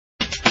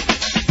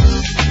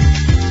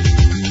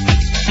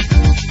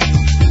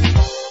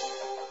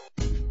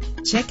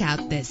Check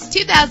out this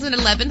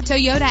 2011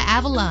 Toyota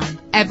Avalon.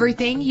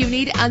 Everything you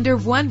need under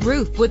one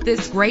roof with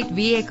this great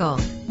vehicle.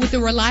 With a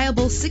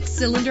reliable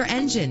 6-cylinder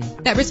engine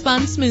that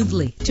responds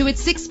smoothly to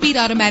its 6-speed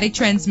automatic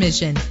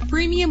transmission.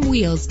 Premium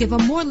wheels give a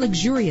more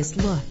luxurious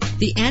look.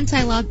 The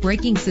anti-lock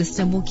braking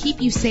system will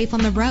keep you safe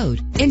on the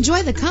road.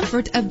 Enjoy the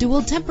comfort of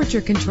dual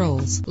temperature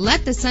controls.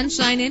 Let the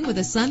sunshine in with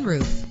a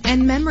sunroof.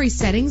 And memory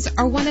settings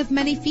are one of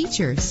many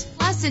features.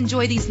 Plus,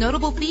 enjoy these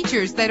notable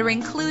features that are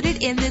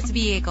included in this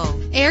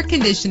vehicle: air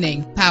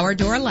conditioning, power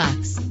door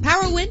locks,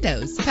 power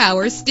windows,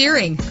 power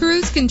steering,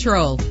 cruise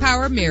control,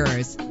 power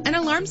mirrors, an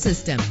alarm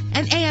system,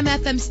 an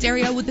AM/FM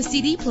stereo with a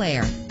CD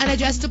player, an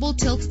adjustable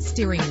tilt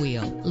steering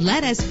wheel.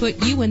 Let us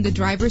put you in the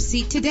driver's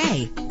seat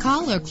today.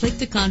 Call or click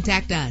to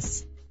contact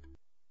us.